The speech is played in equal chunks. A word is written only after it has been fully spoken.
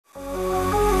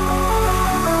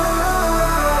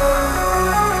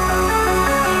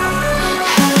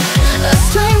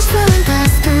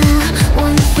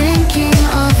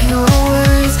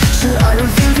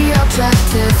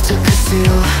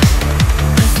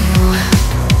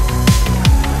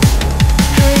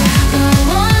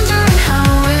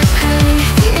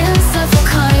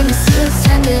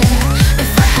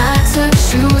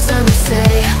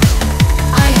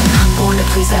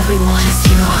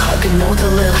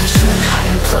I should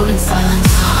implode in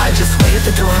silence. I just wait at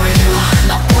the door for you.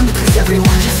 Not one to please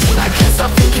everyone, just I can't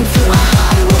stop thinking through.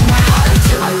 I want my heart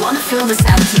till I wanna feel this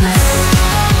emptiness.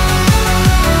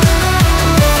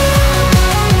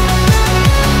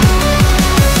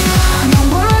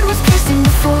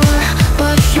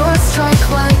 Strike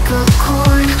like a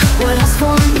chord. What else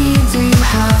for me do you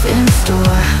have in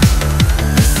store?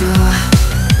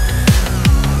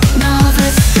 Now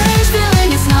this strange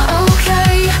feeling is not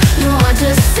okay. You are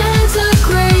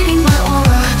disintegrating my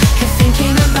aura. If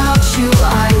thinking about you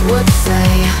I would say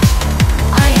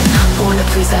I am not born to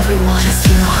please everyone, just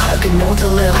you. I could mold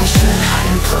to live. I should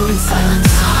implode in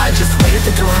silence. I just wait at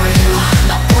the door for you.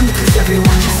 Not born to please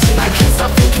everyone, just you. I can't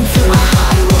stop thinking through.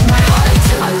 I want my heart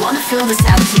till I wanna feel this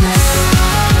emptiness.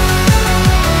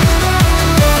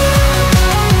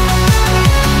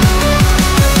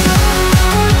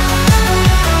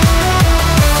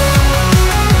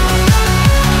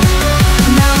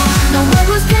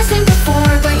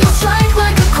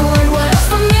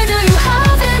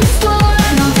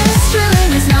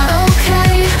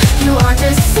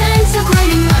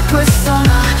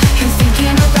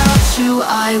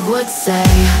 I would say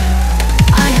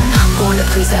I am not born to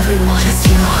please everyone, just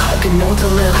you. I could mold to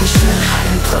live. I should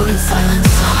implode in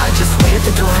silence. I just wait at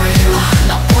the door for you.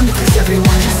 Not born to please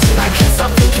everyone, just you. I can't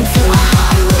stop thinking through.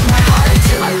 I want my heart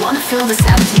till I wanna feel this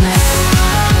emptiness.